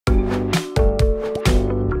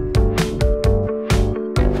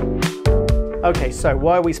Okay, so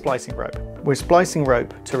why are we splicing rope? We're splicing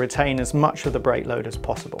rope to retain as much of the brake load as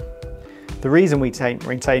possible. The reason we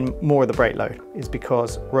retain more of the brake load is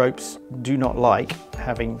because ropes do not like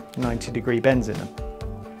having 90-degree bends in them.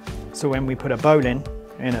 So when we put a bowline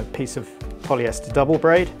in a piece of polyester double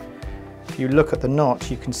braid, if you look at the notch,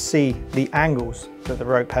 you can see the angles that the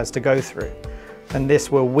rope has to go through. And this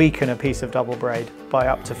will weaken a piece of double braid by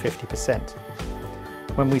up to 50%.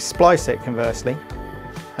 When we splice it, conversely,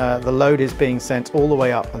 the load is being sent all the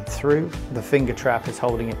way up and through. The finger trap is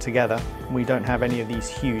holding it together. We don't have any of these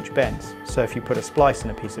huge bends. So if you put a splice in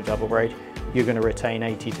a piece of double braid, you're going to retain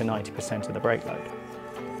 80 to 90% of the brake load.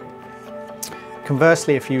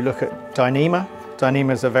 Conversely, if you look at Dyneema,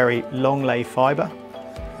 Dyneema is a very long lay fibre.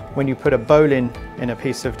 When you put a bowline in a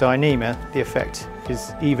piece of Dyneema, the effect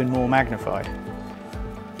is even more magnified.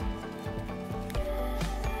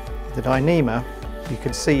 The Dyneema, you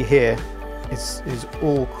can see here, is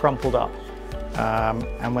all crumpled up,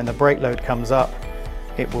 and when the brake load comes up,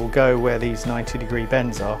 it will go where these 90-degree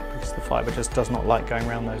bends are, because the fibre just does not like going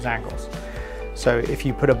around those angles. So if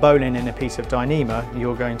you put a bowline in a piece of Dyneema,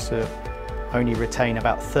 you're going to only retain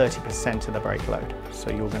about 30% of the brake load. So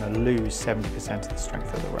you're going to lose 70% of the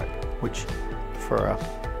strength of the rope, which for a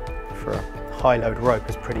high load rope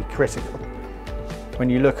is pretty critical. When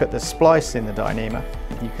you look at the splice in the Dyneema,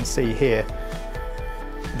 you can see here,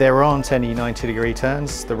 there aren't any 90-degree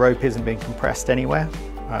turns, the rope isn't being compressed anywhere,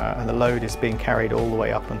 and the load is being carried all the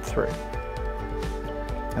way up and through.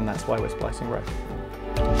 And that's why we're splicing rope.